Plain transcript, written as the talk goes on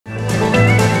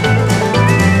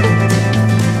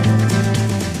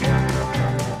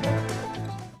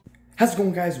How's it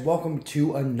going, guys? Welcome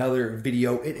to another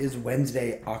video. It is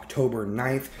Wednesday, October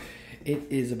 9th. It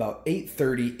is about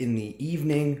 8:30 in the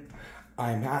evening.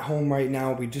 I'm at home right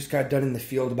now. We just got done in the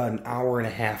field about an hour and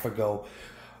a half ago.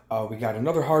 We got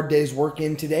another hard day's work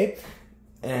in today,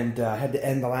 and had to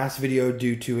end the last video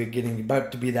due to it getting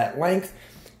about to be that length.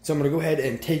 So I'm going to go ahead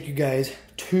and take you guys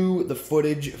to the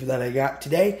footage that I got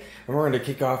today, and we're going to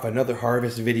kick off another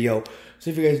harvest video. So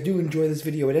if you guys do enjoy this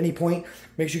video at any point,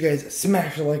 make sure you guys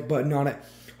smash the like button on it.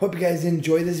 Hope you guys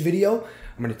enjoy this video.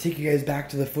 I'm going to take you guys back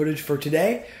to the footage for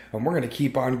today, and we're going to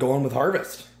keep on going with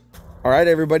harvest. All right,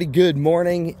 everybody, good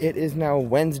morning. It is now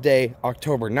Wednesday,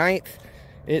 October 9th.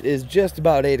 It is just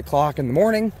about 8 o'clock in the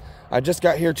morning. I just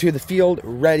got here to the field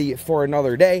ready for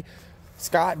another day.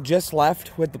 Scott just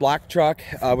left with the black truck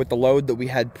with the load that we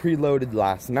had preloaded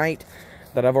last night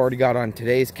that I've already got on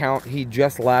today's count. He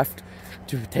just left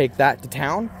to take that to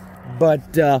town,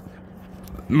 but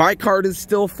my cart is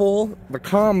still full. The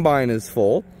combine is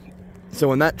full. So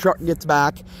when that truck gets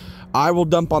back, I will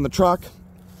dump on the truck,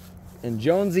 and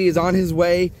Jonesy is on his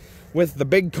way with the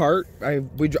big cart.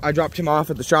 I dropped him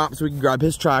off at the shop so we can grab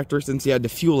his tractor since he had to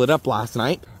fuel it up last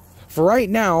night. For right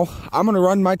now, I'm going to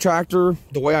run my tractor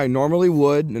the way I normally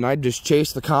would, and I just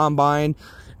chase the combine,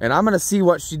 and I'm going to see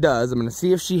what she does. I'm going to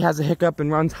see if she has a hiccup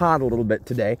and runs hot a little bit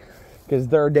today, because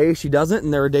there are days she doesn't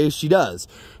and there are days she does.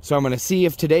 So I'm going to see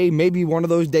if today may be one of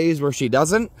those days where she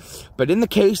doesn't. But in the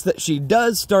case that she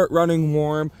does start running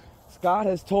warm, Scott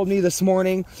has told me this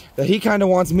morning that he kind of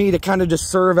wants me to kind of just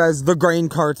serve as the grain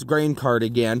cart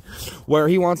again, where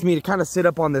he wants me to kind of sit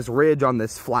up on this ridge on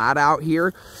this flat out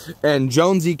here, and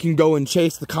Jonesy can go and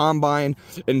chase the combine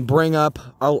and bring up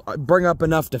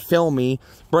enough to fill me,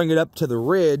 bring it up to the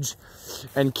ridge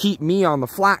and keep me on the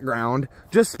flat ground.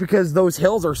 Just because those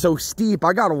hills are so steep,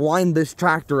 I gotta wind this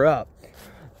tractor up,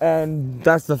 and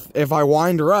if I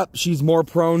wind her up, she's more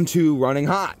prone to running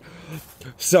hot.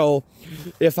 So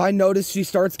if I notice she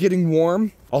starts getting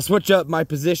warm, I'll switch up my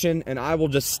position and I will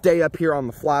just stay up here on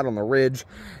the flat on the ridge,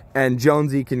 and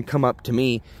Jonesy can come up to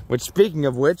me. Which, speaking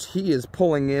of which, he is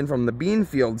pulling in from the bean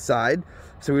field side,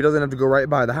 so he doesn't have to go right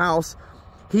by the house.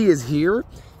 He is here,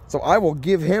 so I will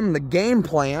give him the game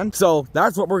plan. So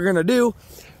that's what we're gonna do.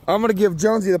 I'm gonna give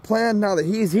Jonesy the plan now that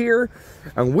he's here,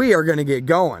 and we are gonna get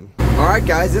going. All right,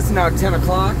 guys, it's now 10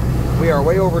 o'clock. We are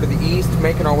way over to the east,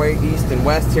 making our way east and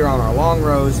west here on our long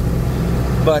rows.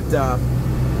 But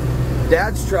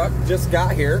Dad's truck just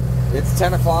got here. It's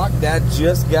 10 o'clock. Dad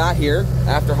just got here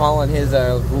after hauling his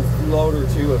load or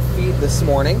two of feed this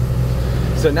morning.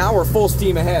 So now we're full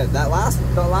steam ahead. The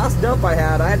last dump I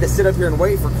had to sit up here and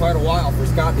wait for quite a while for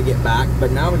Scott to get back.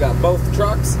 But now we got both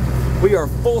trucks. We are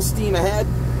full steam ahead.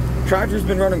 Tractor's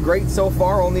been running great so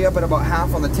far, only up at about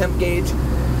half on the temp gauge.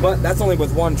 But that's only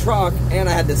with one truck, and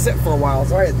I had to sit for a while,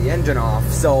 so I had the engine off.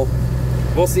 So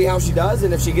we'll see how she does,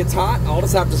 and if she gets hot, I'll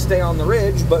just have to stay on the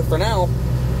ridge. But for now,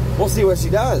 we'll see what she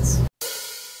does.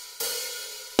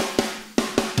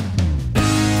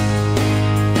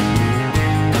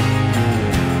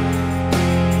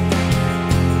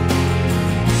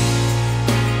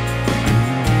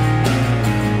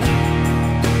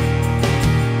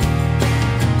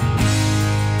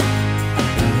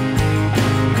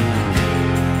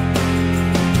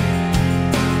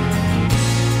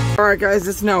 Alright, guys,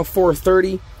 it's now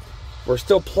 4:30. We're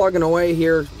still plugging away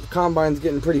here. The combine's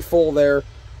getting pretty full there.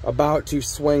 About to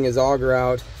swing his auger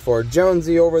out for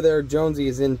Jonesy over there. Jonesy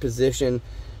is in position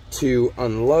to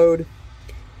unload.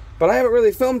 But I haven't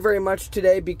really filmed very much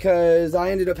today because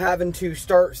I ended up having to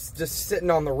start just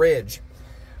sitting on the ridge.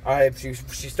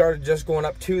 She started just going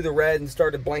up to the red and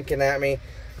started blinking at me.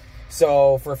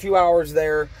 So for a few hours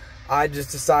there, I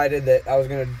just decided that I was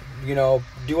going to,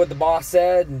 do what the boss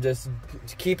said and just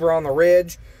keep her on the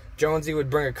ridge. Jonesy would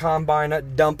bring a combine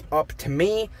up, dump up to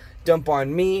me, dump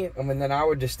on me, and then I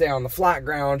would just stay on the flat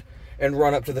ground and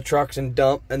run up to the trucks and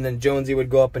dump, and then Jonesy would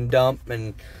go up and dump,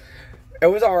 and it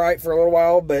was all right for a little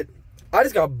while, but I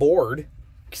just got bored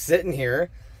sitting here,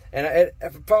 and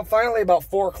finally about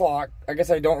 4 o'clock, I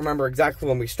guess I don't remember exactly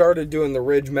when we started doing the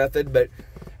ridge method, but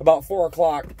about 4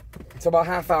 o'clock, so about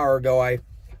half hour ago, I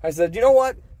said, you know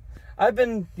what? I've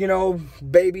been,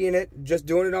 babying it, just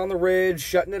doing it on the ridge,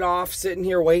 shutting it off, sitting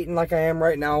here waiting like I am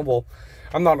right now. Well,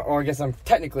 I'm not, or I guess I'm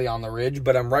technically on the ridge,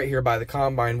 but I'm right here by the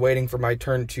combine waiting for my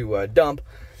turn to dump.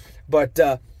 But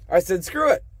I said, screw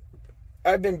it.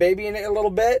 I've been babying it a little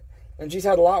bit, and she's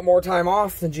had a lot more time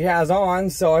off than she has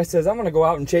on. So I says, I'm going to go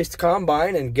out and chase the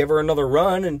combine and give her another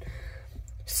run and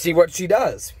see what she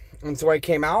does. And so I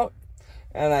came out,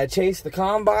 and I chased the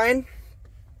combine,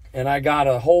 and I got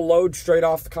a whole load straight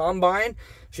off the combine.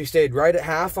 She stayed right at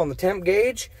half on the temp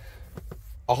gauge.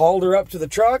 I hauled her up to the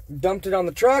truck, dumped it on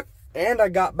the truck, and I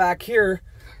got back here,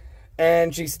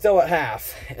 and she's still at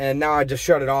half. And now I just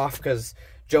shut it off because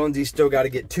Jonesy's still got to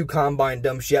get 2 combine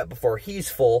dumps yet before he's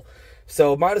full.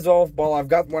 So might as well, while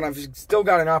I've still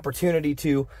got an opportunity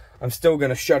to, I'm still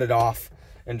going to shut it off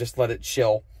and just let it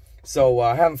chill. So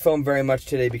I haven't filmed very much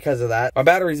today because of that. My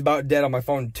battery's about dead on my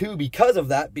phone too because of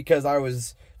that, because I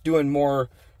was doing more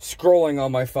scrolling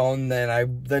on my phone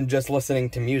than just listening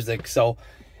to music. So,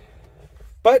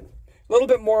 but a little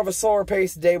bit more of a slower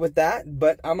paced day with that,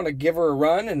 but I'm going to give her a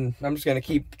run, and I'm just going to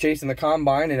keep chasing the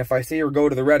combine, and if I see her go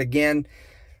to the red again,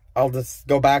 I'll just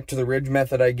go back to the ridge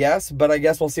method, I guess. But I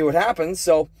guess we'll see what happens.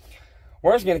 So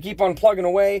we're just going to keep on plugging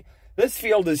away. This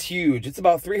field is huge. It's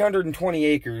about 320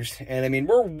 acres, and I mean,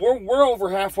 we're over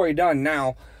halfway done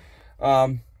now.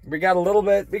 We got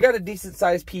a decent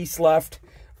sized piece left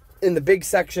in the big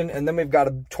section, and then we've got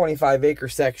a 25-acre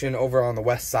section over on the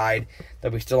west side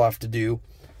that we still have to do.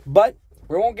 But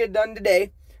we won't get done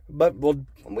today, but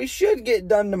we should get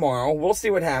done tomorrow. We'll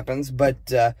see what happens, but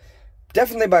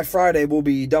definitely by Friday we'll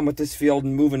be done with this field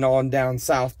and moving on down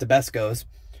south to Besco's.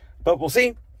 But we'll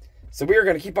see. So we are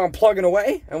going to keep on plugging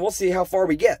away, and we'll see how far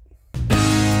we get.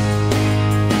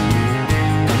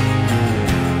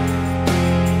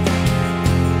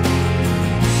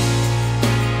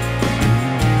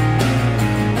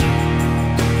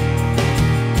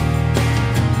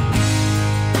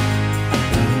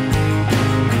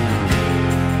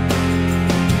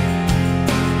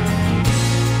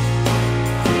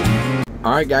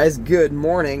 Alright guys, good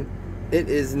morning. It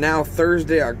is now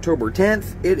Thursday, October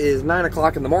 10th. It is 9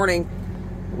 o'clock in the morning.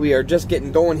 We are just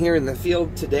getting going here in the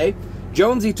field today.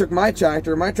 Jonesy took my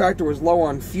tractor. My tractor was low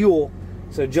on fuel.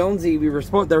 So Jonesy, they were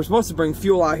supposed to bring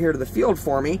fuel out here to the field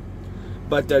for me.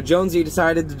 But Jonesy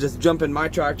decided to just jump in my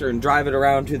tractor and drive it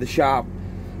around to the shop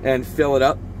and fill it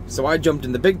up. So I jumped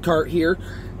in the big cart here.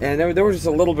 And there was just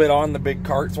a little bit on the big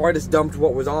cart. So I just dumped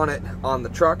what was on it on the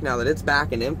truck now that it's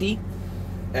back and empty.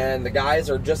 And the guys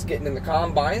are just getting in the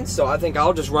combine, so I think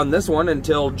I'll just run this one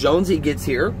until Jonesy gets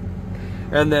here,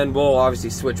 and then we'll obviously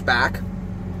switch back.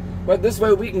 But this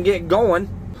way we can get going.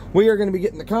 We are going to be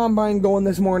getting the combine going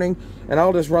this morning, and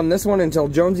I'll just run this one until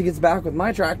Jonesy gets back with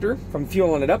my tractor from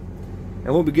fueling it up, and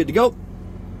we'll be good to go.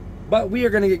 But we are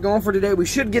going to get going for today. We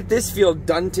should get this field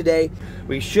done today.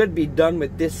 We should be done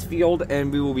with this field,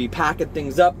 and we will be packing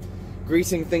things up,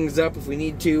 greasing things up if we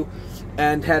need to,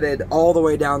 and headed all the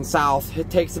way down south. It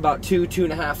takes about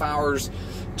 2.5 hours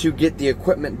to get the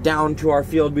equipment down to our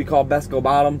field we call Besco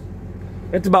Bottom.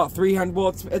 It's about 300, well,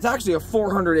 it's actually a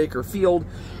 400-acre field,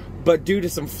 but due to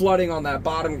some flooding on that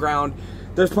bottom ground,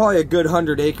 there's probably a good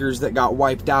 100 acres that got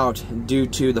wiped out due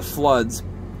to the floods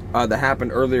that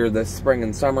happened earlier this spring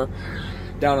and summer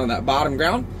down on that bottom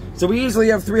ground. So we easily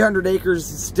have 300 acres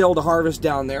still to harvest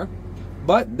down there,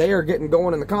 but they are getting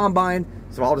going in the combine.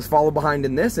 So I'll just follow behind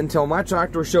in this until my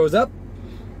tractor shows up,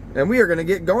 and we are going to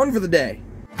get going for the day.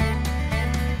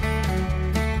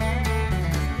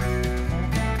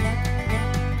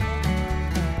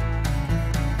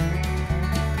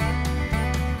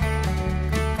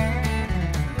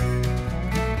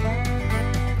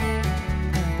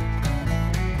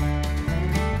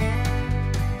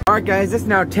 Alright guys, it's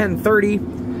now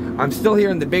 10:30. I'm still here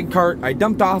in the big cart. I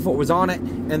dumped off what was on it,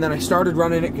 and then I started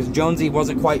running it because Jonesy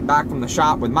wasn't quite back from the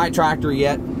shop with my tractor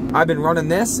yet. I've been running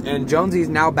this, and Jonesy's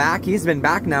now back. He's been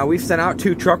back now. We've sent out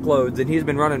 2 truckloads, and he's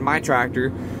been running my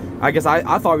tractor. I guess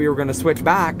I thought we were going to switch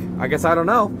back. I guess I don't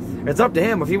know. It's up to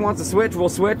him. If he wants to switch, we'll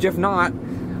switch. If not,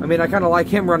 I mean, I kind of like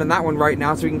him running that one right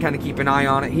now so we can kind of keep an eye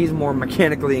on it. He's more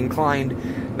mechanically inclined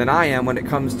than I am when it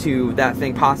comes to that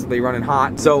thing possibly running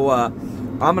hot. So,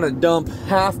 I'm going to dump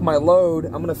half my load.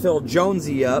 I'm going to fill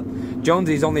Jonesy up.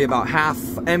 Jonesy's only about half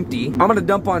empty. I'm going to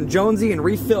dump on Jonesy and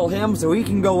refill him so he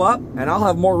can go up, and I'll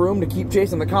have more room to keep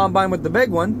chasing the combine with the big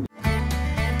one.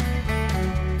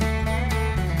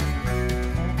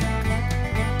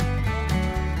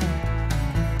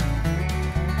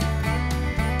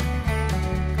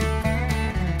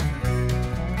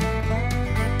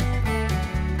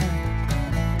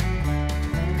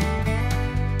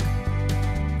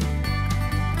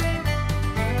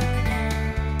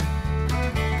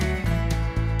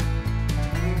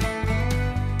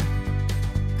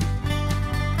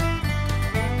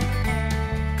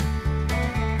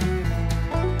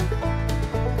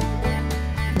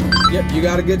 Yep, you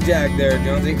got a good jag there,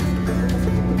 Jonesy.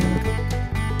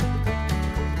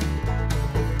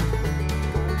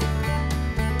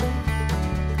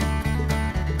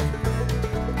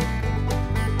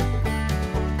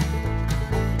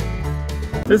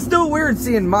 It's still weird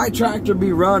seeing my tractor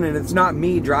be run and it's not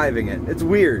me driving it. It's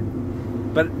weird.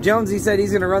 But Jonesy said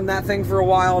he's going to run that thing for a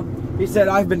while. He said,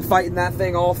 I've been fighting that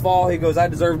thing all fall. He goes, I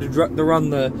deserve to run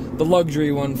the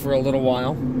luxury one for a little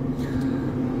while.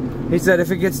 He said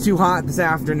if it gets too hot this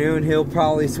afternoon, he'll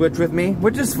probably switch with me,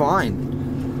 which is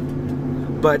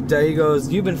fine. But he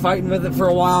goes, you've been fighting with it for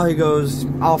a while. He goes,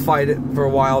 I'll fight it for a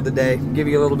while today. Give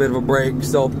you a little bit of a break.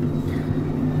 So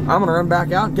I'm going to run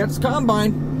back out and get this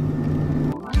combine.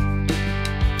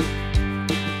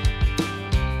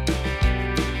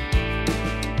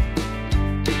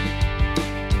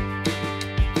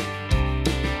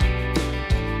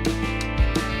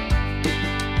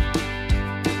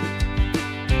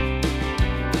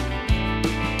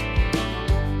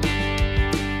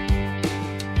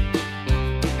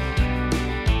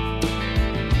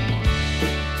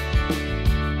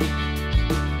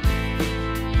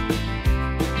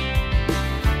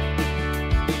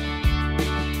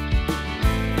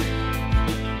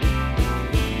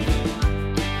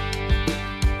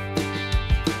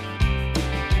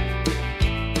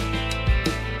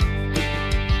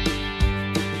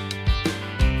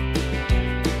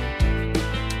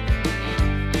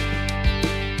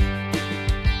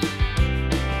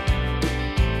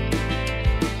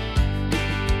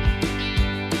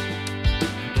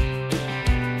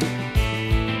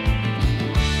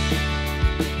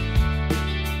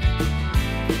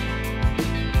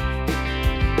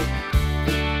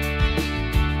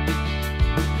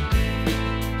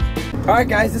 Alright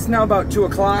guys, it's now about 2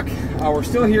 o'clock. We're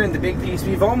still here in the big piece.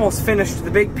 We've almost finished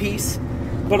the big piece,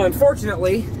 but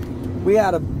unfortunately, we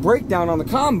had a breakdown on the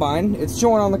combine. It's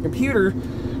showing on the computer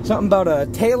something about a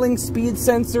tailing speed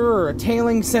sensor or a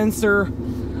tailing sensor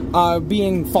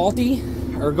being faulty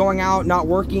or going out, not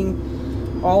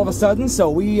working all of a sudden. So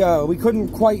we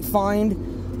couldn't quite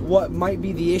find what might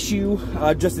be the issue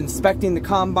just inspecting the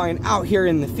combine out here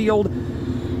in the field.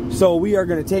 So we are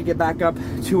going to take it back up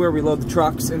to where we load the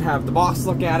trucks and have the boss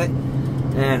look at it.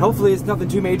 And hopefully it's nothing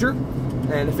too major.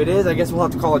 And if it is, I guess we'll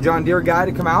have to call a John Deere guy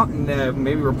to come out and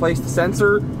maybe replace the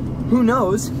sensor. Who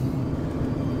knows?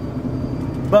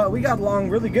 But we got along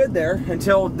really good there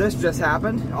until this just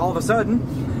happened. All of a sudden,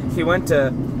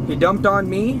 he dumped on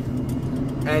me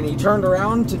and he turned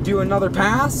around to do another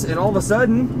pass, and all of a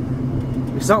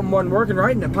sudden, something wasn't working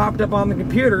right and it popped up on the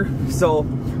computer. So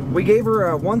we gave her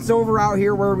a once over out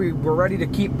here where we were ready to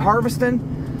keep harvesting,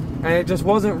 and it just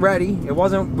wasn't ready.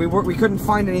 We couldn't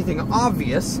find anything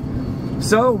obvious.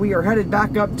 So we are headed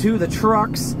back up to the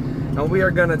trucks, and we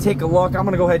are gonna take a look. I'm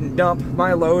gonna go ahead and dump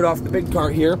my load off the big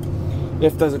cart here.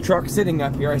 If there's a truck sitting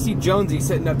up here, I see Jonesy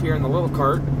sitting up here in the little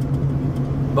cart,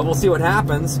 but we'll see what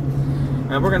happens.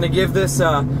 And we're gonna give this,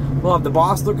 we'll have the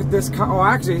boss look at this. Oh,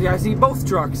 actually, I see both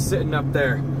trucks sitting up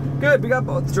there. Good, we got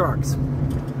both trucks.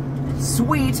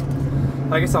 Sweet.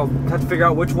 I guess I'll have to figure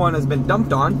out which one has been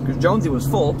dumped on, because Jonesy was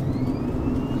full.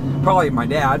 Probably my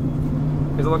dad,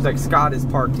 because it looks like Scott is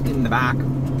parked in the back.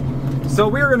 So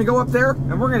we're going to go up there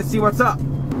and we're going to see what's up.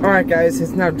 Alright guys,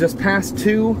 it's now just past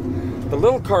 2. The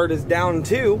little cart is down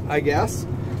too, I guess.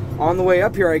 On the way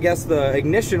up here, I guess the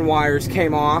ignition wires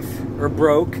came off or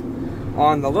broke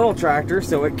on the little tractor,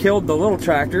 so it killed the little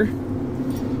tractor.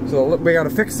 So we got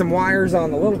to fix some wires on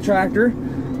the little tractor.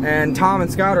 And Tom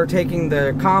and Scott are taking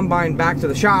the combine back to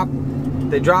the shop.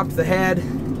 They dropped the head.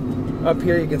 Up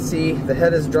here you can see the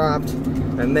head is dropped,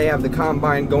 and they have the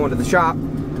combine going to the shop.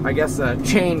 I guess a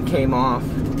chain came off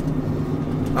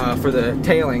for the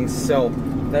tailings, so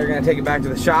they're gonna take it back to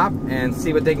the shop and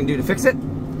see what they can do to fix it.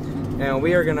 And I'm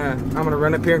gonna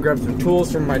run up here and grab some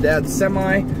tools from my dad's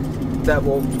semi that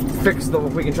will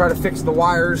we can try to fix the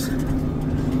wires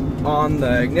on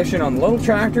the ignition on the little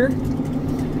tractor.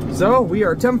 So we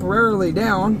are temporarily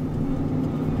down.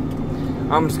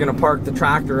 I'm just gonna park the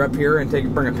tractor up here and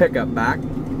bring a pickup back.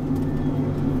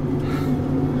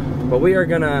 But we are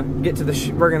gonna get to the.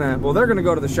 They're gonna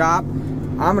go to the shop.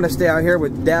 I'm gonna stay out here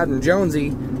with Dad and Jonesy,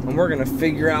 and we're gonna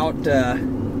figure out this.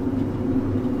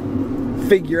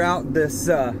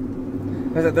 That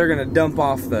they're gonna dump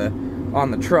off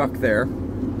on the truck there.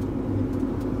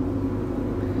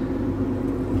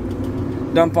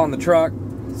 Dump on the truck,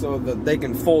 so that they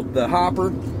can fold the hopper.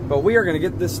 But we are going to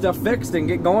get this stuff fixed and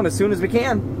get going as soon as we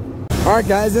can. Alright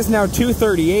guys, it's now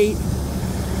 2:38.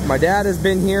 My dad has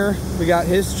been here. We got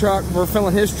his truck. We're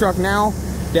filling his truck now.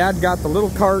 Dad got the little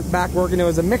cart back working. It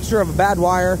was a mixture of a bad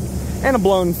wire and a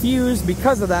blown fuse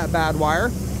because of that bad wire.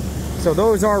 So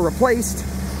those are replaced,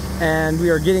 and we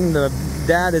are getting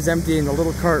Dad is emptying the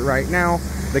little cart right now.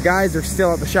 The guys are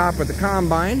still at the shop with the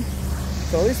combine.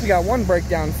 So at least we got one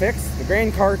breakdown fixed. The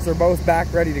grain carts are both back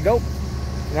ready to go.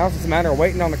 Now it's just a matter of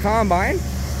waiting on the combine,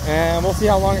 and we'll see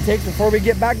how long it takes before we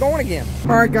get back going again.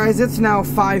 All right guys, it's now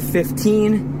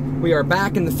 5:15. We are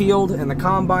back in the field, and the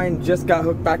combine just got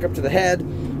hooked back up to the head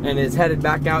and is headed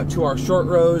back out to our short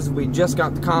rows. We just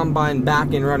got the combine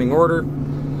back in running order.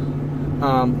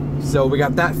 So we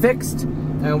got that fixed,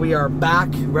 and we are back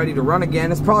ready to run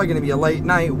again. It's probably going to be a late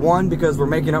night, one, because we're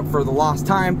making up for the lost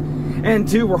time, and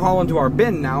two, we're hauling to our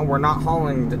bin now. We're not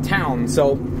hauling to town,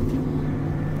 so,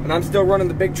 and I'm still running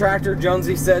the big tractor.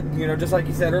 Jonesy said, you know, just like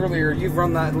he said earlier, you've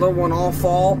run that little one all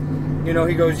fall. You know,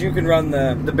 he goes, you can run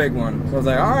the big one. So I was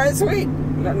like, all right, sweet.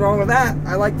 Nothing wrong with that.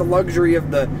 I like the luxury of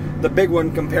the big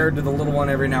one compared to the little one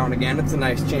every now and again. It's a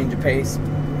nice change of pace.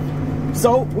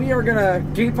 So we are gonna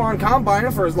keep on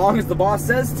combining for as long as the boss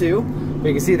says to. You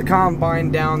can see the combine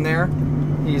down there.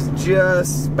 He's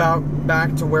just about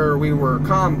back to where we were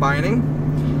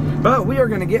combining. But we are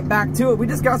gonna get back to it. We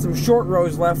just got some short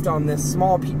rows left on this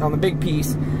on the big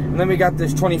piece, and then we got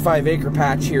this 25-acre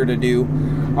patch here to do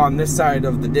on this side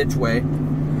of the ditchway.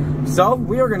 So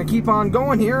we are gonna keep on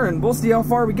going here, and we'll see how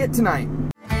far we get tonight.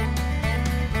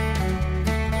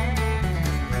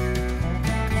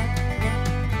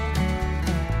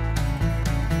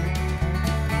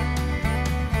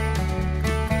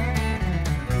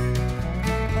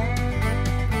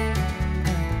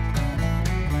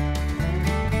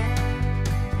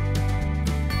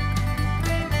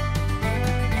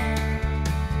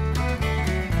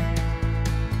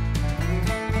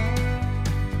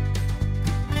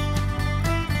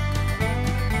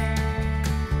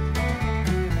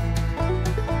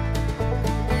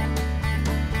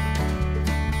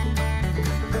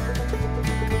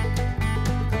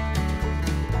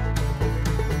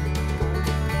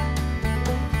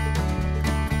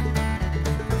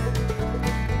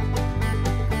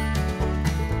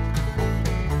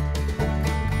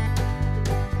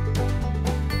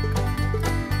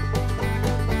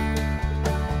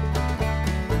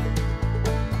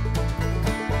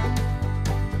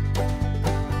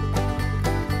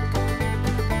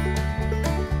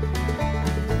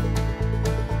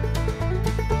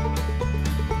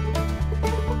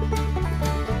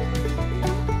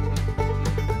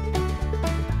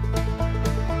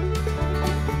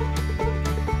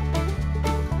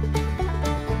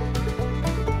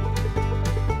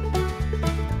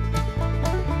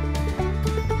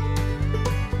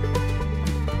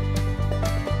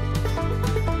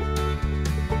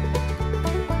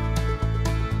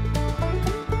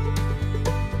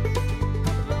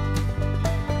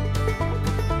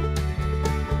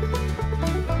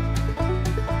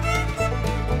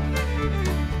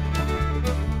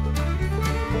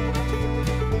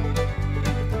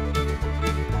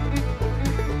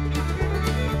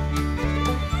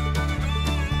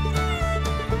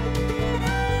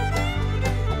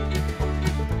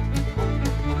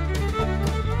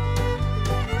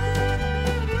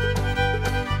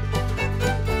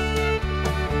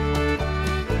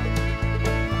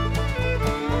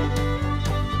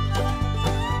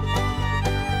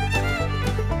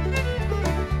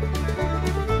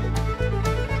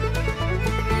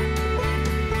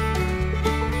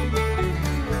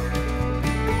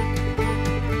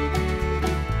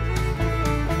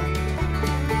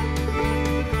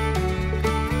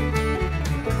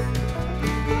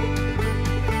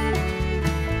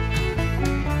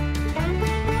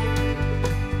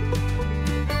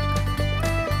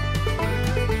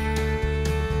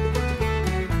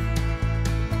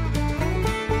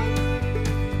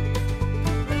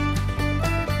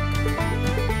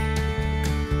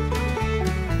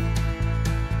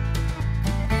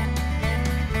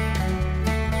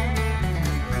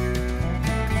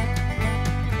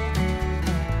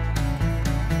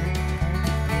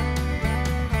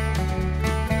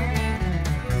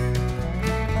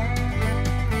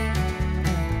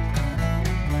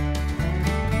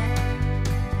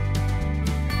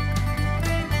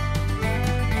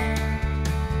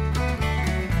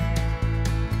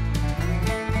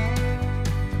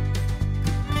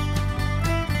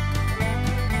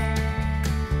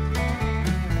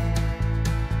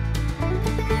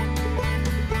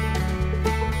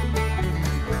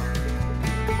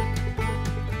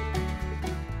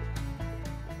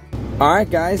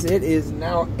 Alright guys, it is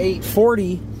now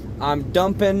 8:40. I'm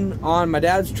dumping on my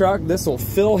dad's truck. This will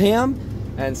fill him.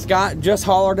 And Scott just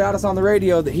hollered at us on the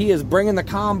radio that he is bringing the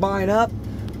combine up.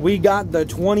 We got the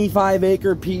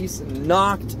 25-acre piece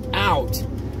knocked out.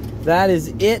 That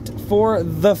is it for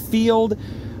the field.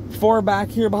 For back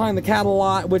here behind the cattle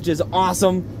lot, which is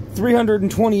awesome.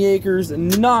 320 acres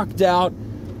knocked out.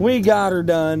 We got her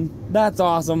done. That's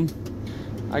awesome.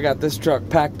 I got this truck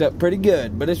packed up pretty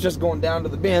good, but it's just going down to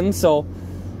the bin, so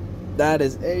that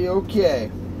is a-okay.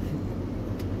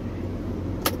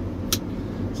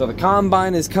 So the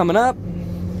combine is coming up.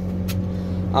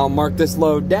 I'll mark this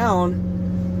load down,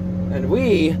 and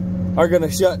we are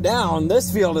gonna shut down.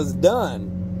 This field is done.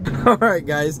 All right,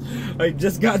 guys, I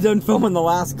just got done filming the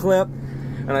last clip,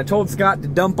 and I told Scott to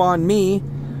dump on me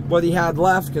what he had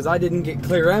left because I didn't get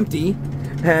clear empty.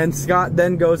 And Scott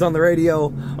then goes on the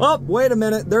radio, oh, wait a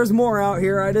minute, there's more out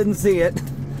here, I didn't see it.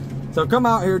 So come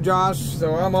out here, Josh.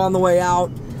 So I'm on the way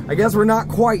out. I guess we're not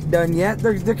quite done yet.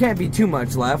 There can't be too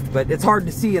much left, but it's hard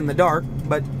to see in the dark.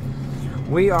 But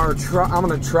we are, I'm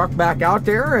gonna truck back out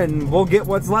there and we'll get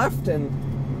what's left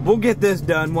and we'll get this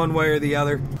done one way or the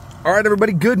other. All right,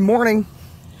 everybody, good morning.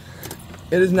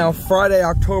 It is now Friday,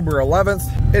 October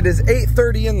 11th. It is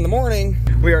 8:30 in the morning.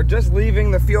 We are just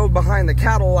leaving the field behind the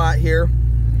cattle lot here,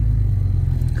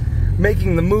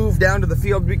 making the move down to the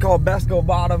field we call Besco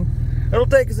Bottom. It'll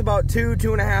take us about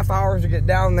 2.5 hours to get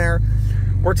down there.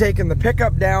 We're taking the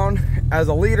pickup down as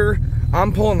a leader.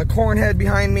 I'm pulling the corn head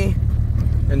behind me,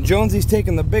 and Jonesy's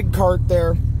taking the big cart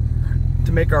there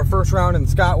to make our first round, and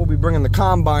Scott will be bringing the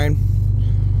combine.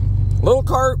 Little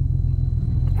cart,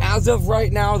 as of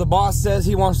right now, the boss says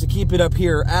he wants to keep it up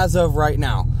here as of right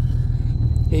now.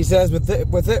 He says with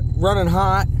it running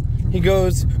hot, he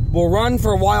goes, we'll run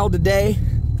for a while today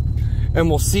and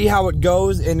we'll see how it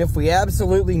goes, and if we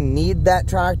absolutely need that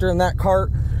tractor and that cart,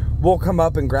 we'll come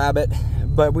up and grab it.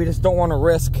 But we just don't want to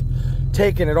risk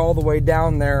taking it all the way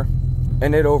down there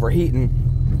and it overheating.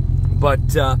 But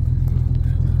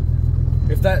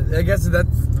if that, I guess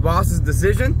that's the boss's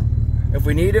decision. If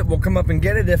we need it, we'll come up and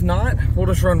get it. If not, we'll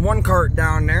just run one cart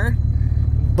down there.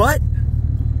 But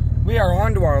we are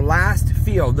on to our last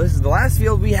field. This is the last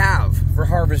field we have for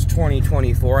Harvest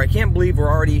 2024. I can't believe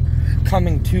we're already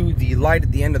coming to the light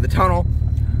at the end of the tunnel.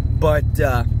 But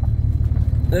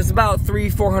there's about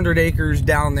 300-400 acres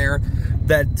down there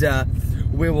that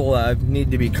we will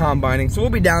need to be combining. So we'll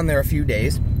be down there a few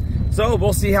days. So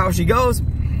we'll see how she goes.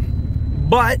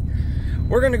 But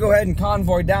we're gonna go ahead and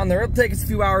convoy down there. It'll take us a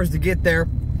few hours to get there,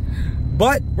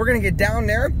 but we're gonna get down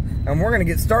there and we're gonna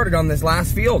get started on this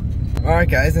last field. All right,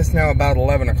 guys, it's now about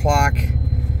 11 o'clock.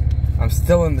 I'm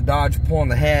still in the Dodge pulling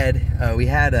the head. I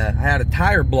had a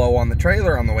tire blow on the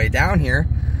trailer on the way down here.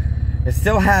 It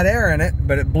still had air in it,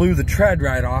 but it blew the tread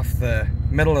right off the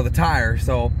middle of the tire.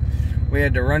 So we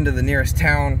had to run to the nearest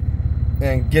town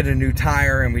and get a new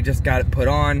tire, and we just got it put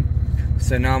on.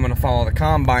 So now I'm gonna follow the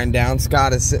combine down.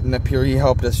 Scott is sitting up here. He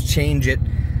helped us change it.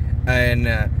 And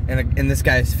in this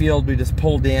guy's field, we just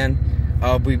pulled in.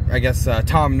 I guess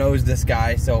Tom knows this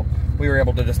guy, so we were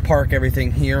able to just park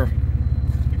everything here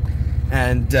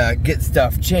and get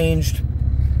stuff changed.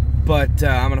 But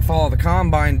I'm gonna follow the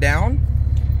combine down,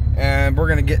 and we're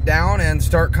gonna get down and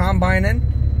start combining,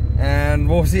 and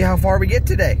we'll see how far we get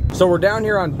today. So we're down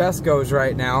here on Besco's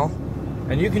right now,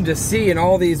 and you can just see in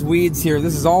all these weeds here,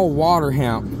 this is all water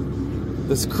hemp.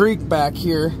 This creek back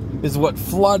here is what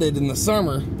flooded in the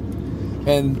summer.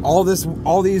 And all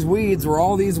these weeds, where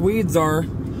all these weeds are,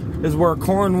 is where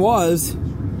corn was.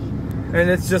 And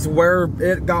it's just where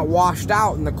it got washed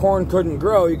out and the corn couldn't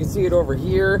grow. You can see it over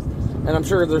here, and I'm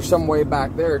sure there's some way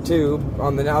back there too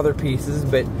on the other pieces.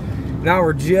 But now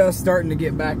we're just starting to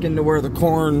get back into where the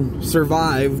corn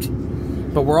survived.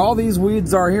 But where all these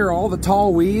weeds are here, all the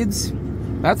tall weeds,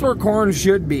 that's where corn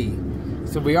should be.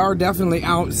 So we are definitely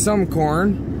out some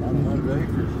corn. About 100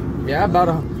 acres. Yeah, about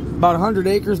 100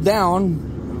 acres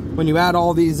down when you add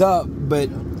all these up. But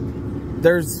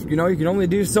there's, you know, you can only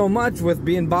do so much with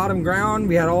being bottom ground.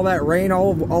 We had all that rain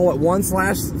all at once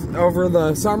over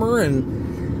the summer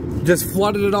and just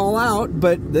flooded it all out.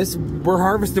 But we're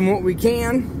harvesting what we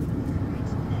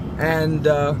can, and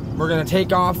we're gonna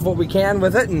take off what we can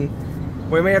with it. And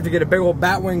we may have to get a big old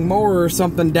batwing mower or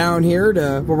something down here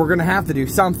well, we're gonna have to do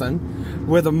something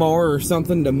with a mower or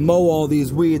something to mow all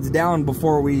these weeds down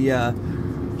before we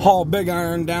haul big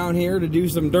iron down here to do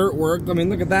some dirt work. I mean,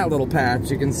 look at that little patch.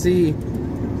 You can see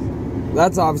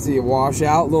that's obviously a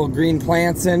washout. Little green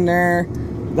plants in there.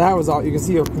 That was all. You can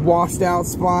see a washed out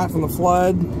spot from the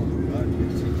flood.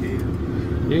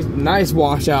 Nice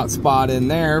washout spot in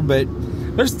there, but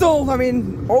there's still, I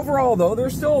mean, overall though,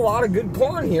 there's still a lot of good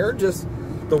corn here. Just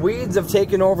the weeds have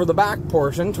taken over the back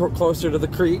portion closer to the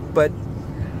creek, but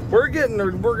we're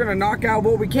gonna knock out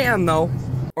what we can though.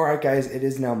 All right, guys, it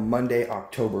is now Monday,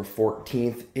 October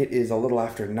 14th. It is a little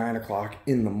after 9 o'clock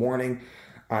in the morning.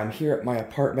 I'm here at my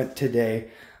apartment today.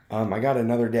 I got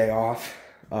another day off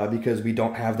because we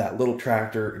don't have that little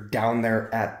tractor down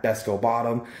there at Besco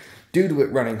Bottom due to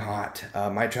it running hot.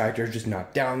 My tractor is just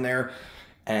not down there.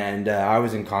 And I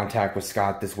was in contact with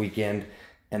Scott this weekend,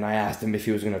 and I asked him if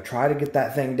he was going to try to get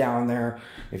that thing down there,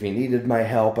 if he needed my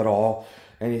help at all.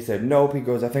 And he said, nope. He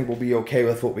goes, I think we'll be okay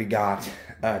with what we got.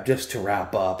 just to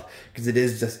wrap up, because it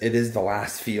is the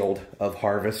last field of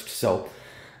harvest. So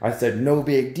I said, no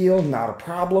big deal, not a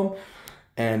problem.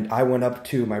 And I went up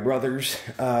to my brother's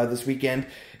this weekend,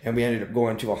 and we ended up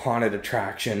going to a haunted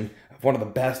attraction, one of the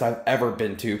best I've ever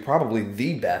been to, probably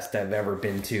the best I've ever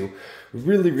been to.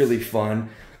 Really, really fun.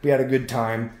 We had a good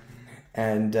time,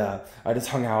 and I just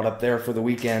hung out up there for the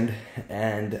weekend,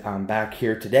 and I'm back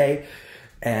here today.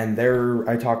 And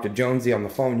I talked to Jonesy on the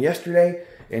phone yesterday,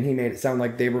 and he made it sound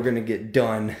like they were going to get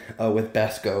done with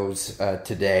Besco's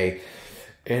today.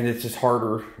 And it's just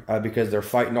harder because they're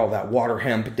fighting all that water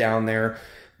hemp down there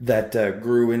that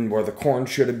grew in where the corn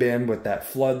should have been with that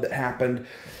flood that happened.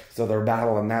 So they're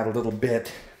battling that a little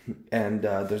bit, and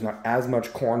there's not as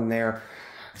much corn there.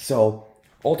 So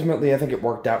ultimately, I think it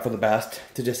worked out for the best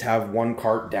to just have one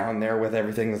cart down there with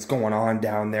everything that's going on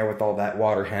down there with all that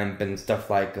water hemp and stuff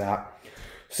like that.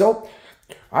 So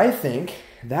I think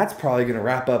that's probably going to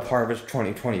wrap up Harvest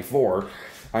 2024.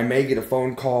 I may get a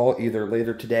phone call either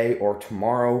later today or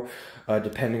tomorrow,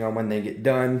 depending on when they get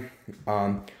done.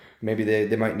 Maybe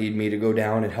they might need me to go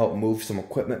down and help move some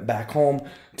equipment back home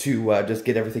to just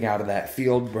get everything out of that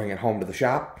field, bring it home to the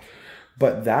shop.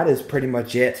 But that is pretty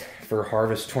much it for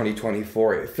Harvest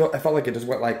 2024. I felt like it just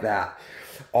went like that.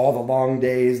 All the long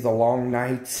days, the long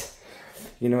nights.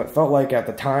 You know, it felt like at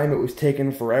the time it was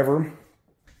taking forever.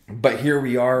 But here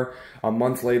we are a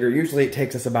month later. Usually it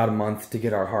takes us about a month to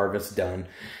get our harvest done.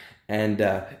 And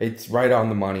it's right on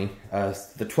the money.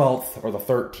 The 12th or the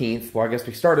 13th. Well, I guess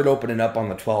we started opening up on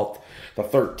the 12th. The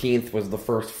 13th was the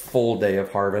first full day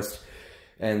of harvest.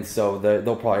 And so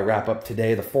they'll probably wrap up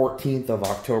today, the 14th of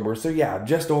October. So yeah,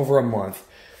 just over a month.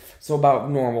 So about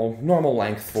normal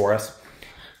length for us.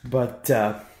 But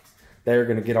they're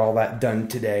going to get all that done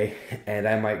today. And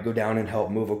I might go down and help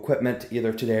move equipment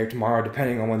either today or tomorrow,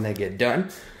 depending on when they get done.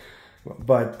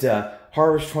 But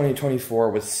Harvest 2024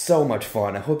 was so much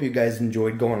fun. I hope you guys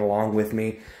enjoyed going along with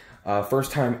me.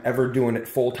 First time ever doing it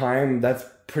full time. That's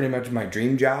pretty much my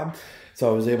dream job. So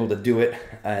I was able to do it,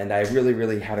 and I really,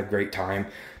 really had a great time.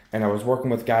 And I was working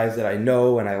with guys that I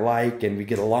know and I like and we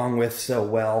get along with so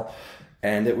well.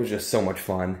 And it was just so much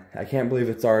fun. I can't believe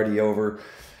it's already over.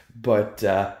 But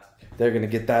they're going to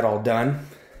get that all done.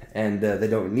 And they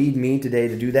don't need me today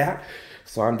to do that.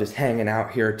 So I'm just hanging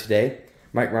out here today.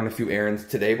 Might run a few errands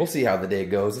today. We'll see how the day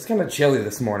goes. It's kind of chilly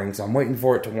this morning, so I'm waiting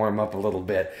for it to warm up a little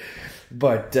bit.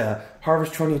 But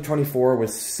Harvest 2024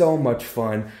 was so much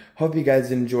fun. Hope you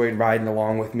guys enjoyed riding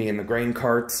along with me in the grain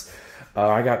carts.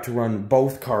 I got to run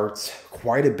both carts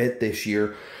quite a bit this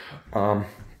year.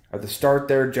 At the start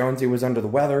there, Jonesy was under the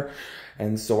weather,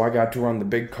 and so I got to run the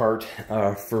big cart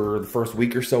for the first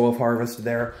week or so of harvest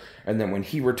there. And then when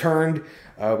he returned,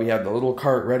 we had the little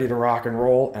cart ready to rock and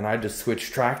roll, and I just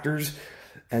switched tractors.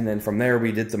 And then from there,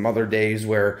 we did some other days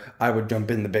where I would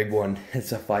jump in the big one and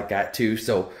stuff like that too.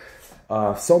 So,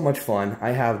 so much fun. I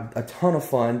had a ton of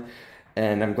fun,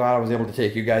 and I'm glad I was able to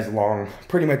take you guys along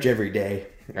pretty much every day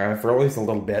for at least a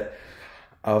little bit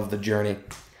of the journey.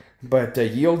 But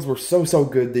yields were so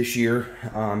good this year,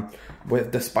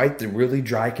 despite the really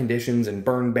dry conditions and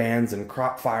burn bans and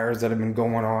crop fires that have been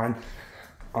going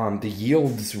on. The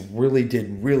yields really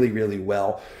did really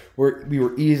well. We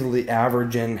were easily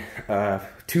averaging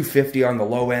 250 on the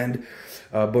low end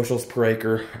bushels per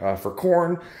acre for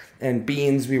corn, and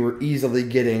beans we were easily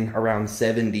getting around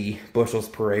 70 bushels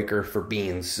per acre for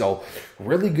beans. So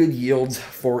really good yields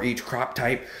for each crop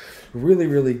type.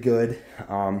 Really good.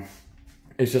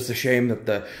 It's just a shame that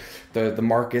the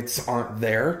markets aren't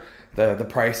there. The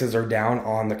prices are down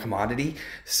on the commodity.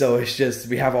 So it's just,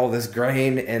 we have all this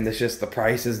grain and it's just the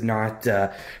price is not,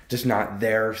 just not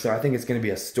there. So I think it's going to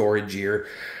be a storage year.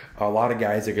 A lot of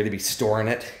guys are going to be storing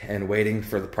it and waiting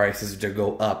for the prices to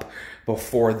go up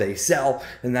before they sell.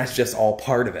 And that's just all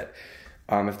part of it.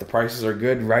 If the prices are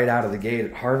good right out of the gate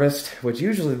at harvest, which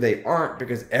usually they aren't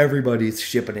because everybody's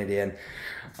shipping it in,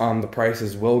 the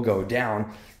prices will go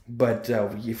down. But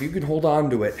if you can hold on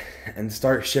to it and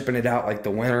start shipping it out like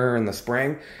the winter and the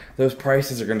spring, those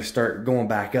prices are going to start going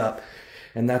back up.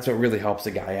 And that's what really helps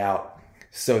a guy out.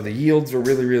 So the yields were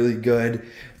really good,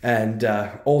 and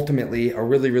ultimately a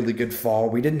really good fall.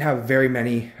 We didn't have very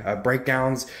many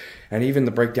breakdowns, and even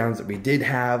the breakdowns that we did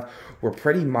have were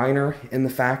pretty minor in the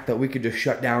fact that we could just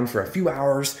shut down for a few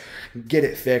hours, get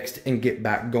it fixed, and get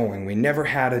back going. We never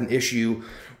had an issue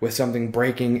with something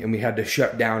breaking and we had to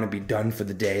shut down and be done for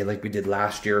the day like we did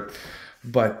last year.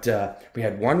 But we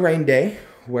had one rain day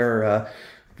where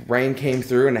rain came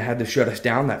through and it had to shut us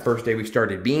down that first day we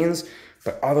started beans.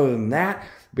 But other than that,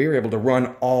 we were able to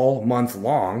run all month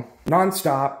long,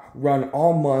 nonstop, run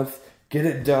all month, get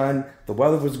it done. The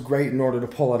weather was great in order to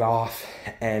pull it off,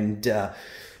 and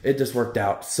it just worked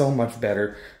out so much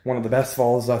better. One of the best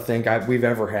falls I think we've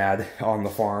ever had on the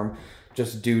farm,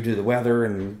 just due to the weather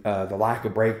and the lack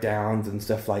of breakdowns and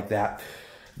stuff like that.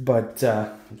 But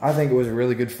I think it was a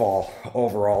really good fall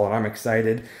overall, and I'm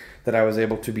excited that I was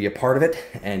able to be a part of it,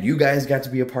 and you guys got to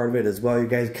be a part of it as well. You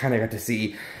guys kind of got to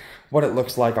see what it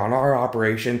looks like on our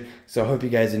operation, so I hope you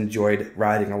guys enjoyed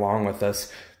riding along with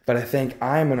us. But I think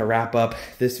I'm going to wrap up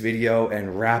this video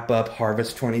and wrap up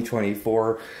Harvest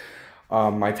 2024.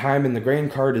 My time in the grain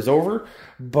cart is over,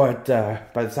 but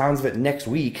by the sounds of it, next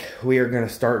week we are going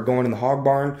to start going in the hog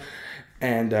barn,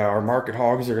 and our market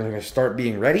hogs are going to start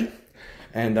being ready.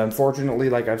 And unfortunately,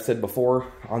 like I've said before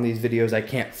on these videos, I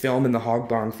can't film in the hog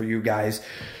barn for you guys.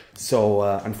 So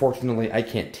unfortunately, I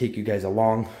can't take you guys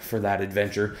along for that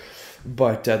adventure.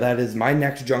 But that is my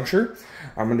next juncture.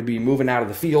 I'm going to be moving out of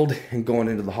the field and going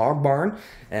into the hog barn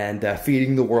and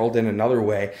feeding the world in another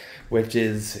way, which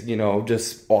is, you know,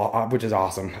 which is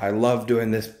awesome. I love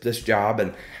doing this job,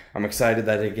 and I'm excited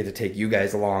that I get to take you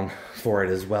guys along for it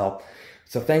as well.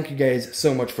 So thank you guys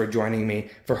so much for joining me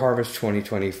for Harvest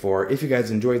 2024. If you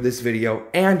guys enjoyed this video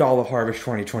and all of Harvest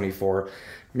 2024,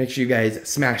 make sure you guys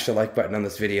smash the like button on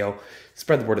this video.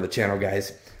 Spread the word of the channel,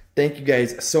 guys. Thank you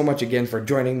guys so much again for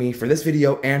joining me for this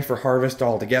video and for Harvest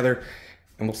all together.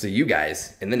 And we'll see you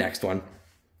guys in the next one.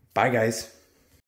 Bye, guys.